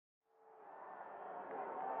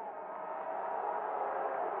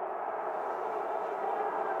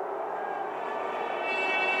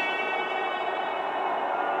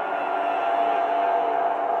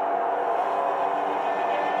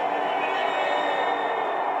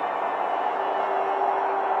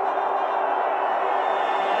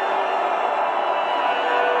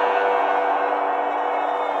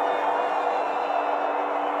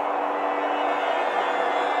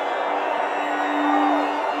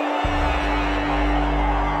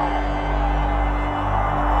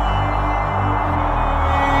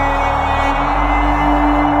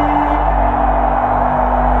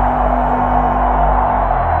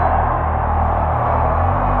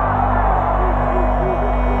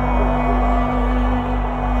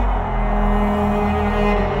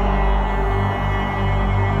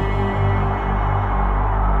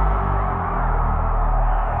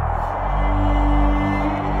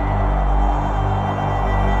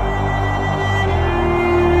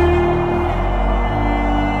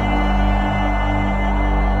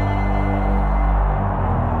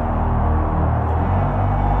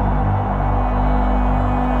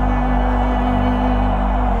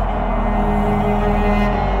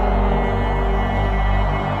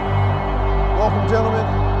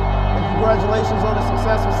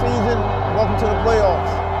successful season. Welcome to the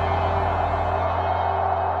playoffs.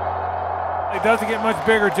 It doesn't get much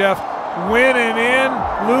bigger, Jeff. Winning in,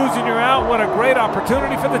 losing you're out. What a great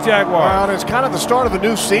opportunity for the Jaguars. Well, it's kind of the start of a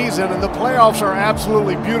new season, and the playoffs are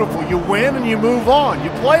absolutely beautiful. You win and you move on. You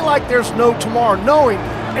play like there's no tomorrow, knowing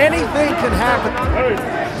anything can happen. Hey,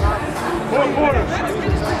 4 quarters.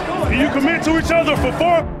 Can you commit to each other for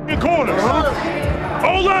 4 quarters?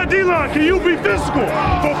 O-line, D-line, can you be physical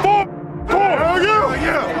for 4 quarters?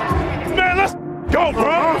 Yeah. Man, let's go,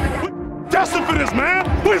 bro. We're testing for this, man.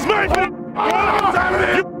 We're made for this.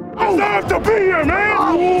 You deserve to be here, man.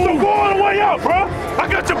 So go all the way out, bro. I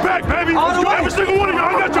got your back, baby. Every single one of you,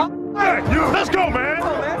 I got your back. Let's go, man.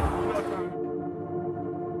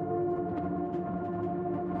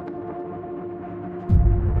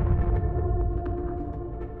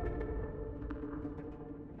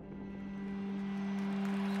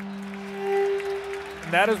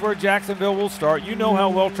 That is where Jacksonville will start. You know how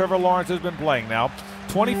well Trevor Lawrence has been playing now.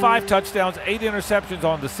 25 touchdowns, 8 interceptions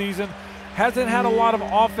on the season. Hasn't had a lot of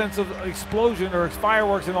offensive explosion or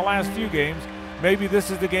fireworks in the last few games. Maybe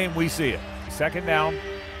this is the game we see it. 2nd down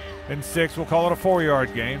and 6. We'll call it a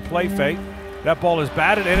 4-yard game. Play fake. That ball is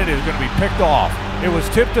batted, and it is going to be picked off. It was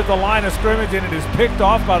tipped at the line of scrimmage, and it is picked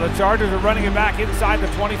off by the Chargers. Are running it back inside the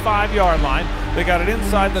 25-yard line. They got it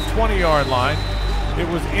inside the 20-yard line. It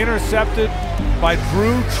was intercepted by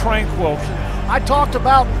Drew Tranquill. I talked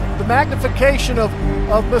about the magnification of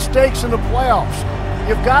mistakes in the playoffs.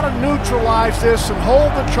 You've got to neutralize this and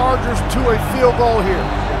hold the Chargers to a field goal here.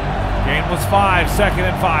 Gain was 5, 2nd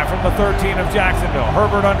and 5 from the 13 of Jacksonville.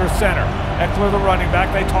 Herbert under center. Eckler, the running back.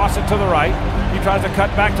 They toss it to the right. He tries to cut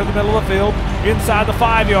back to the middle of the field. Inside the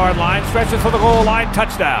 5-yard line. Stretches for the goal line.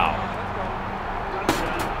 Touchdown.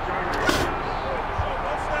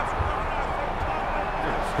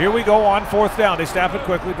 Here we go on 4th down. They snap it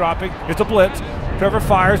quickly, dropping. It's a blitz. Trevor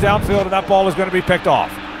fires downfield, and that ball is going to be picked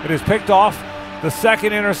off. It is picked off. The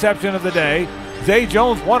 2nd interception of the day. Zay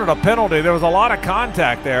Jones wanted a penalty. There was a lot of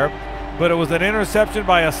contact there, but it was an interception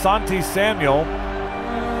by Asante Samuel.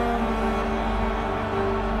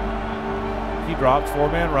 He drops,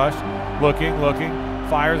 4-man rush. Looking,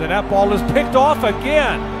 fires, and that ball is picked off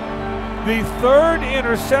again. The 3rd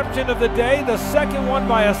interception of the day, the 2nd one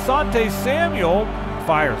by Asante Samuel.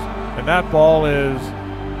 Fires, and that ball's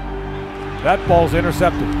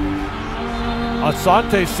intercepted.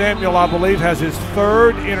 Asante Samuel, I believe, has his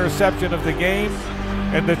 3rd interception of the game,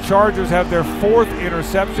 and the Chargers have their 4th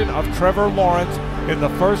interception of Trevor Lawrence in the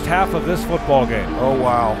first half of this football game. Oh,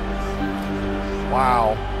 wow.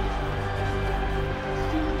 Wow.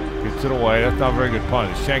 Gets it away. That's not a very good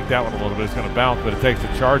punt. He shanked that one a little bit. It's going to bounce, but it takes a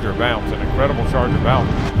Charger bounce, an incredible Charger bounce.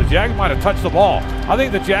 The Jags might have touched the ball. I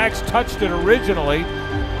think the Jags touched it originally,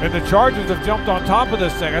 and the Chargers have jumped on top of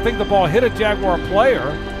this thing. I think the ball hit a Jaguar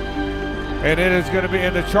player, and it is going to be,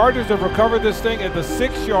 and the Chargers have recovered this thing at the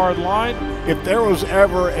 6-yard line. If there was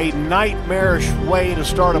ever a nightmarish way to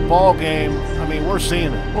start a ball game, I mean, we're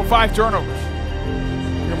seeing it. Well, 5 turnovers.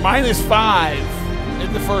 You're -5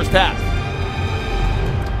 in the first half.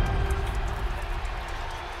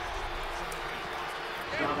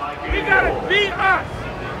 You gotta beat us.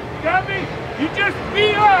 You got me? You just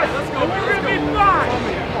beat us. Let's go. We're gonna be fine.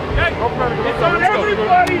 Okay? It's on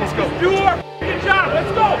everybody to do our job.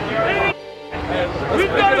 Let's go. We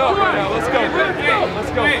gotta do it. Let's go.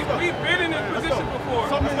 Let's go. Hey, we've been in this position before.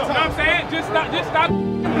 You know what I'm saying? Just stop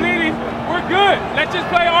bleeding. We're good. Let's just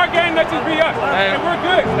play our game. Let's just be us. And we're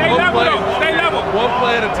good. Stay level, though. Stay level. One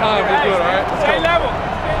play at a time. We're good, all right? Stay level.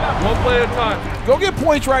 One play at a time. Go get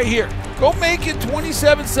points right here. Go make it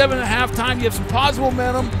 27-7 at halftime. You have some positive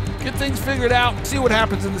momentum. Get things figured out. See what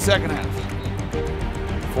happens in the second half.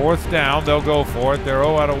 4th down. They'll go for it. They're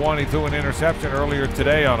 0 out of 1. He threw an interception earlier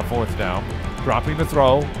today on a 4th down. Dropping the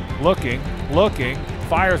throw. Looking.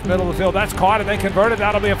 Fires middle of the field. That's caught, and they convert it.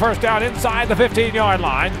 That'll be a 1st down inside the 15-yard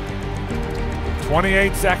line.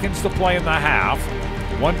 28 seconds to play in the half.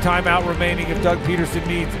 1 timeout remaining if Doug Peterson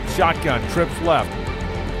needs it. Shotgun. Trips left.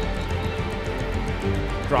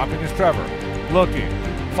 Dropping is Trevor. Looking.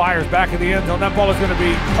 Fires back in the end zone. That ball is going to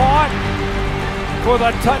be caught for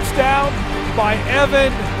the touchdown by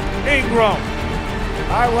Evan Ingram.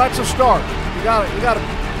 All right, well, that's a start. You got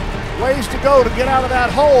ways to go to get out of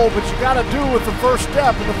that hole, but you got to do with the first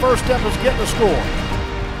step, and the first step is getting a score.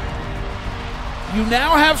 You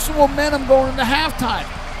now have some momentum going into halftime.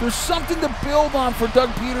 There's something to build on for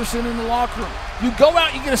Doug Peterson in the locker room. You go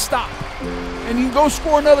out, you get a stop, and you go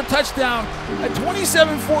score another touchdown. At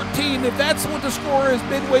 27-14, if that's what the score is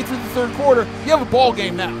midway through the 3rd quarter, you have a ball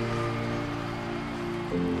game now.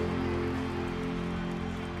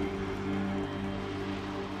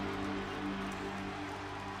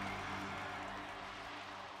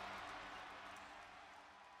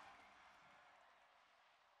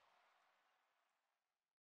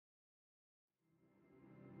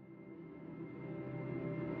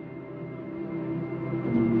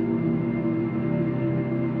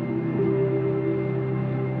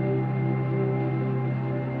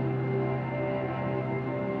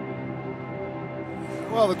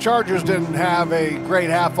 Well, the Chargers didn't have a great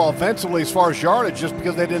half offensively as far as yardage just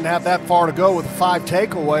because they didn't have that far to go with 5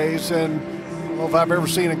 takeaways. And I don't know if I've ever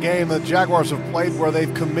seen a game the Jaguars have played where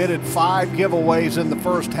they've committed 5 giveaways in the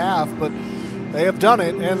first half, but they have done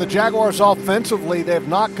it. And the Jaguars offensively, they have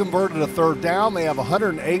not converted a third down. They have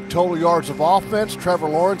 108 total yards of offense. Trevor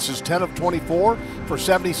Lawrence is 10 of 24 for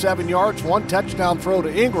 77 yards, 1 touchdown throw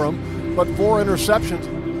to Ingram, but 4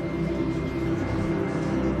 interceptions.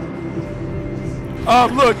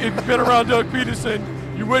 Look, if you've been around Doug Peterson,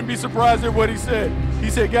 you wouldn't be surprised at what he said. He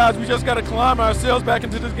said, guys, we just got to climb ourselves back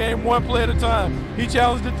into this game 1 play at a time. He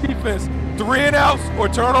challenged the defense. 3 and outs or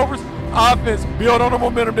turnovers, offense, build on the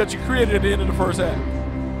momentum that you created at the end of the first half.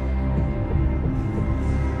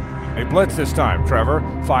 A blitz this time. Trevor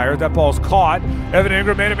fired. That ball's caught. Evan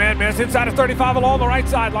Ingram made a man miss inside of 35 along the right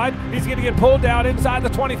sideline. He's going to get pulled down inside the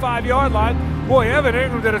 25-yard line. Boy, Evan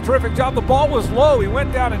Ingram did a terrific job. The ball was low. He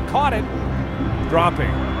went down and caught it.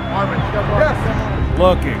 Dropping.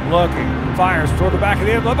 Looking. Fires toward the back of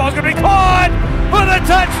the end. The ball's going to be caught for the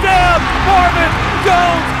touchdown. Marvin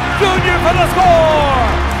Jones Jr. for the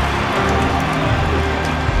score.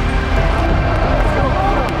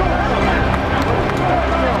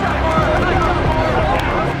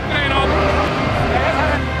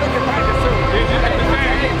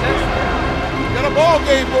 Got a ball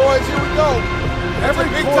game, boys. Here we go. Every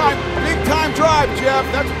big time drive, Jeff.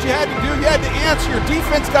 That's what you had to do. You had to answer. Your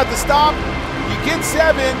defense got to stop. You get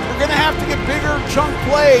 7. We're going to have to get bigger chunk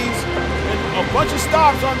plays and a bunch of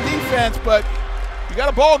stops on defense, but you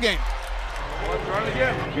got a ball game. Try it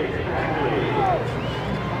again.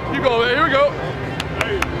 Keep going. Here we go.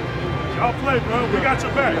 Hey, y'all play, bro. We got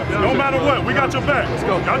your back. No matter what, we got your back. Let's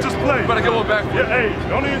go. Y'all just play. Better get one back. Yeah, hey,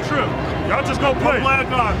 don't even trip. Y'all just go play.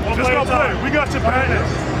 Just go play. We got your back.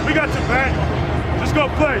 We got your back. Just go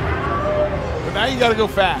play. But now you got to go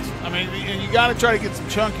fast. I mean, and you got to try to get some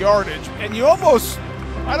chunk yardage. And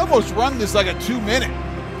I'd almost run this like a 2-minute.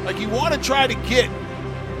 Like you want to try to get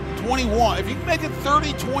 21. If you can make it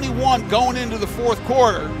 30-21 going into the fourth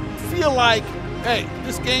quarter, feel like, hey,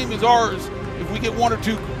 this game is ours if we get 1 or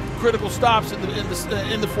 2 critical stops in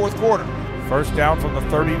the fourth quarter. First down from the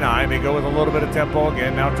 39. They go with a little bit of tempo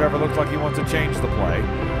again. Now Trevor looks like he wants to change the play.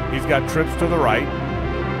 He's got trips to the right.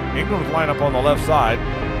 Ingram's line up on the left side.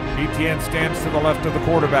 ETN stands to the left of the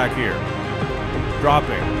quarterback here.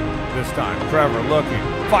 Dropping this time. Trevor looking.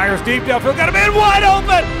 Fires deep downfield. Got a man wide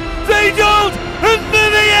open. Zay Jones into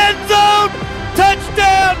the end zone.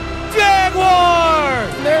 Touchdown,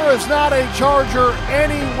 Jaguars. There is not a Charger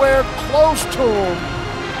anywhere close to him.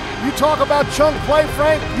 You talk about chunk play,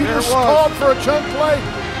 Frank. You just called for a chunk play.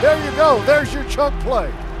 There you go. There's your chunk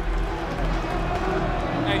play.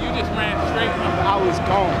 Hey, you just ran straight from I was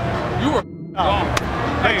gone. You were gone.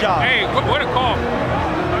 Good job. Hey, what a call.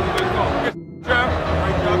 That's a good call. Good job.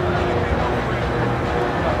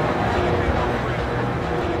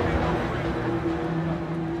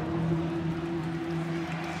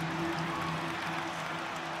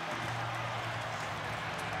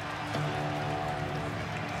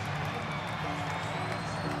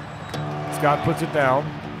 Scott puts it down.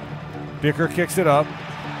 Dicker kicks it up.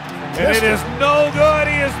 And it is no good.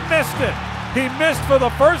 He has missed it. He missed for the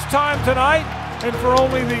first time tonight and for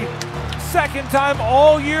only the second time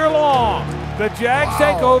all year long. The Jags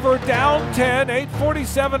take over, down 10,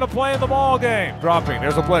 8:47 to play in the ball game. Dropping,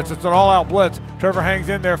 there's a blitz. It's an all-out blitz. Trevor hangs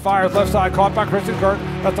in there, fires left side, caught by Christian Kirk.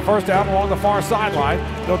 That's the first down along the far sideline.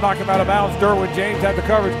 They'll knock him out of bounds. Derwin James had the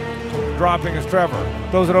coverage. Dropping is Trevor.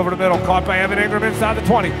 Throws it over the middle, caught by Evan Ingram inside the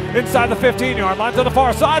 20, inside the 15-yard line to the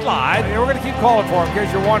far sideline. And we're going to keep calling for him in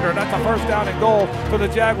case you're wondering. That's the first down and goal for the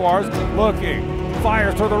Jaguars. Looking,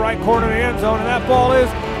 fires to the right corner of the end zone, and that ball is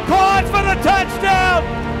caught for the touchdown.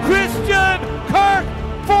 Christian Kirk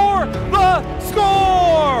for the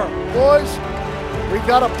score. Boys, we've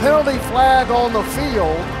got a penalty flag on the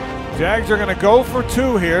field. Jags are going to go for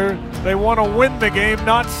 2 here. They want to win the game,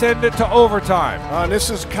 not send it to overtime. This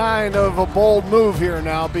is kind of a bold move here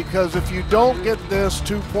now, because if you don't get this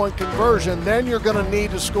 2-point conversion, then you're going to need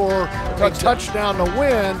to score a touchdown to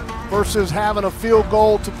win versus having a field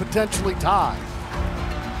goal to potentially tie.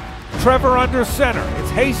 Trevor under center. It's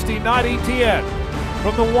Hasty, not ETN,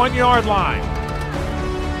 from the 1-yard line.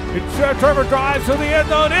 Trevor drives to the end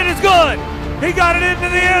zone. It is good. He got it into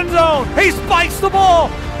the end zone. He spikes the ball.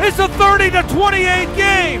 It's a 30-28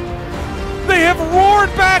 game. They have roared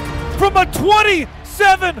back from a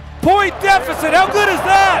 27-point deficit. How good is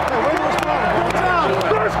that?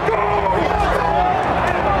 Let's go!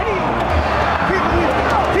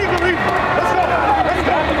 Keep believing.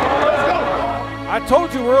 Let's go. I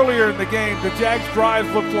told you earlier in the game, the Jags drives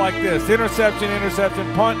looked like this. Interception,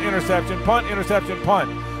 interception, punt, interception, punt, interception, punt.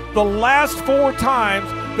 The last 4 times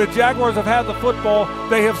the Jaguars have had the football,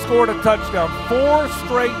 they have scored a touchdown. 4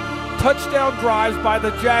 straight touchdown drives by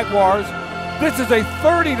the Jaguars. This is a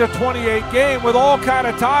 30-28 game with all kind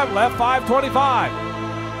of time left, 5:25.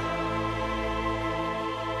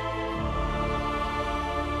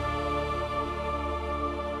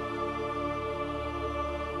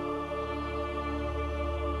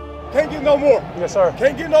 Can't get no more. Yes, sir.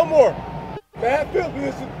 Can't get no more. Bad field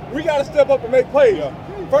position. We got to step up and make plays.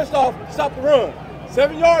 First off, stop the run.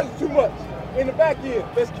 7 yards is too much. In the back end,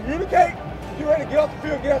 let's communicate. Get ready to get off the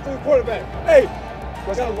field, get after the quarterback. Hey,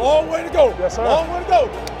 we got a long way to go. Yes, sir. Long way to go.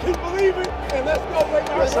 Keep believing, and let's go.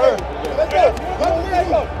 Yes, sir. Let's go.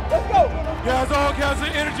 Let's go. Guys, all kinds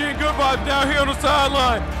of energy and good vibes down here on the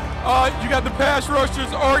sideline. You got the pass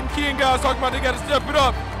rushers, Arden King guys talking about they got to step it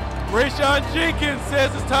up. Rayshawn Jenkins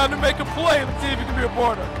says it's time to make a play. Let's see if he can be a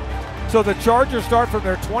part of it. So the Chargers start from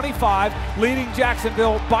their 25, leading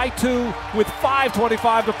Jacksonville by 2 with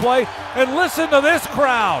 5:25 to play. And listen to this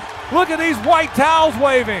crowd. Look at these white towels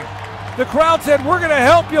waving. The crowd said, "We're going to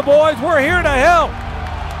help you, boys. We're here to help."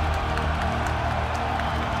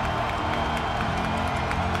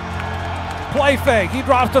 Play fake. He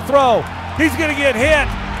drops to throw. He's going to get hit.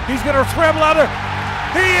 He's going to scramble out there.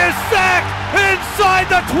 He is sacked inside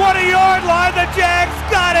the 20-yard line. The Jags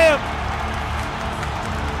got him.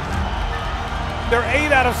 They're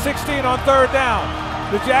 8 out of 16 on 3rd down.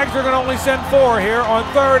 The Jags are going to only send 4 here on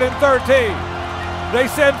 3rd and 13. They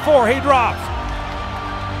send 4. He drops.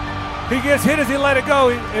 He gets hit as he let it go,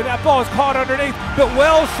 and that ball is caught underneath, but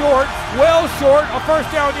well short of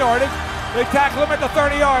 1st down yardage. They tackle him at the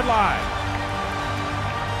 30-yard line.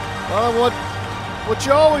 What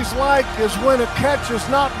you always like is when a catch is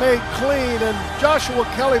not made clean, and Joshua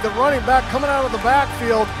Kelly, the running back coming out of the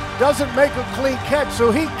backfield, doesn't make a clean catch,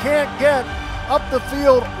 so he can't get up the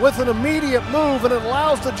field with an immediate move, and it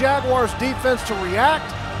allows the Jaguars defense to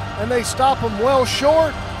react, and they stop him well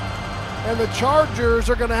short, and the Chargers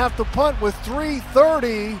are going to have to punt with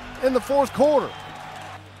 3:30 in the 4th quarter.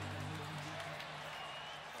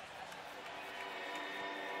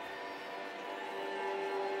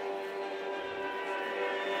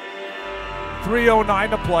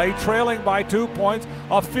 .309 to play, trailing by 2 points,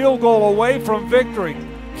 a field goal away from victory.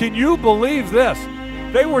 Can you believe this?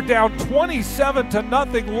 They were down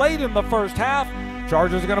 27-0 late in the 1st half.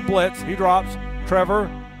 Chargers are going to blitz. He drops. Trevor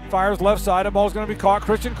fires left side. The ball's going to be caught.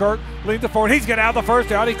 Christian Kirk leans it forward. He's getting out of the 1st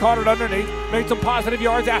down. He caught it underneath. Made some positive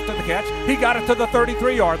yards after the catch. He got it to the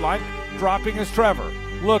 33-yard line. Dropping is Trevor.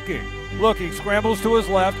 Looking, scrambles to his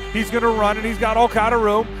left. He's going to run, and he's got all kind of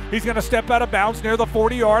room. He's going to step out of bounds near the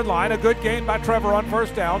 40-yard line. A good gain by Trevor on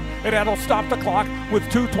 1st down, and that'll stop the clock with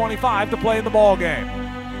 2:25 to play in the ball game.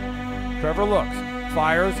 Trevor looks,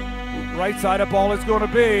 fires, right side of ball is going to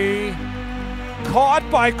be caught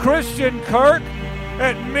by Christian Kirk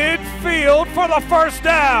at midfield for the 1st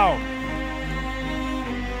down.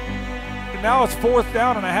 And now it's 4th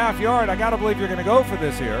down and a half yard. I got to believe you're going to go for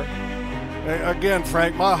this here. Again,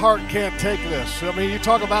 Frank, my heart can't take this. I mean, you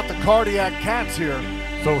talk about the cardiac cats here.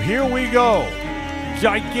 So here we go.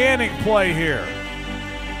 Gigantic play here.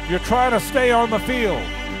 You're trying to stay on the field.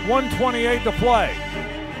 1:28 to play.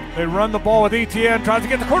 They run the ball with Etienne, tries to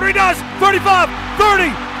get the corner. He does! 35,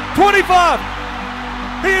 30, 25.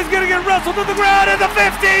 He is going to get wrestled to the ground at the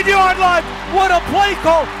 15-yard line. What a play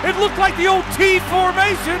call. It looked like the old T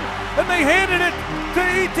formation, and they handed it to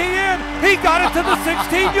Etienne. He got it to the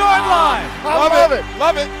 16-yard line. I love it.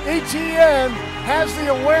 Love it. Etienne has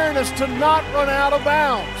the awareness to not run out of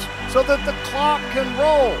bounds so that the clock can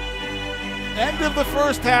roll. End of the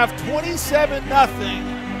 1st half,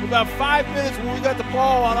 27-0. About 5 minutes when we got the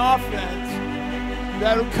ball on offense.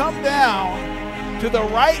 That'll come down to the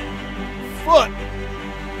right foot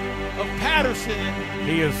of Patterson.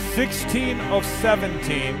 He is 16 of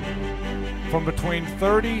 17 from between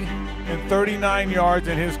 30 and 39 yards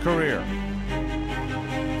in his career.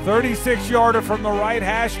 36-yarder from the right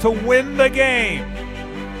hash to win the game.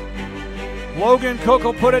 Logan Cook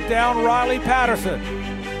will put it down. Riley Patterson.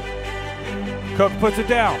 Cook puts it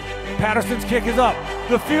down. Patterson's kick is up.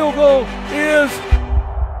 The field goal is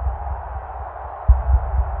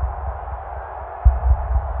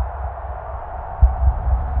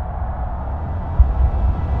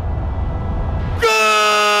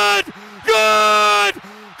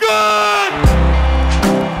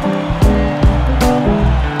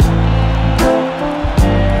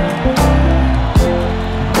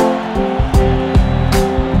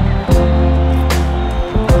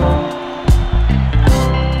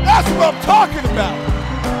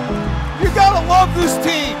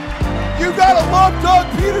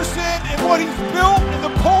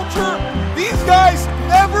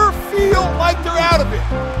out of it.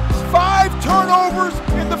 5 turnovers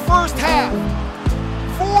in the first half.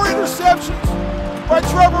 4 interceptions by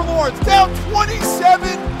Trevor Lawrence. Down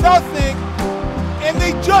 27-0, and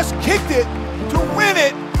they just kicked it to win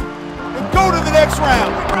it and go to the next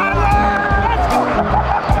round.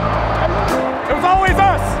 It was always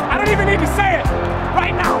us. I don't even need to say it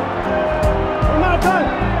right now. We're not done.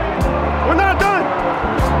 We're not done.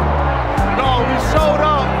 No, we showed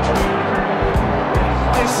up.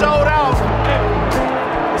 They showed out.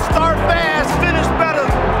 Start fast, finish better.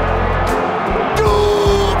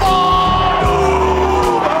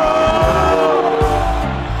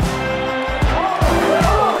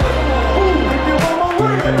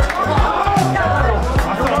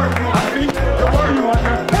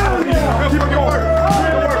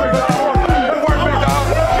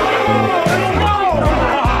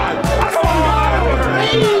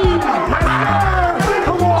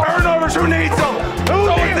 Who needs them? Who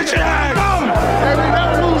needs the Jags? Hey, we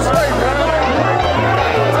never lose straight, man.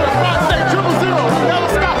 I say 0-0. We never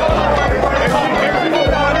stop.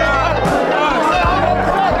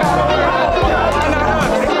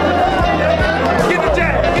 Get the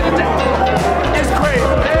Jags. Get the Jags. It's crazy.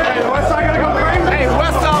 Hey, Westside gonna go crazy? Hey,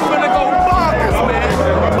 Westside finna go bonkers, man.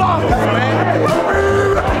 Bonkers, man.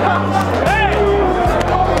 Hey!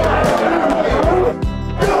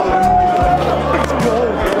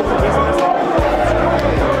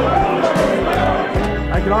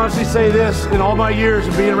 I can honestly say this, in all my years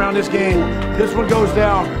of being around this game, this one goes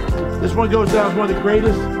down. This one goes down as one of the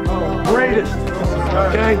greatest,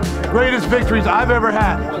 greatest victories I've ever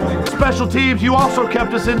had. Special teams, you also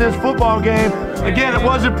kept us in this football game. Again, it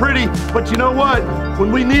wasn't pretty, but you know what?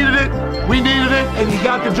 When we needed it, and you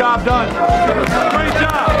got the job done. Great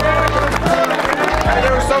job. Hey,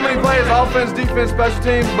 there were so many plays, offense, defense, special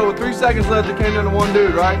teams, but with 3 seconds left, it came down to one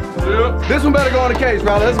dude, right? Yep. This one better go on the case,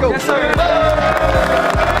 Riley. Let's go. Yes, sir.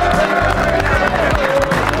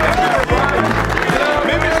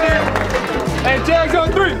 Hey, Jags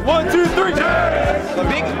on 3. 1, 2, 3. Jags.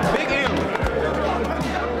 Big M.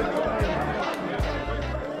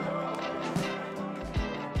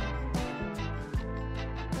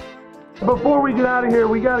 Before we get out of here,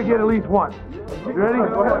 we got to get at least one. You ready?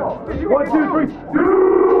 1, 2,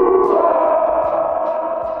 3.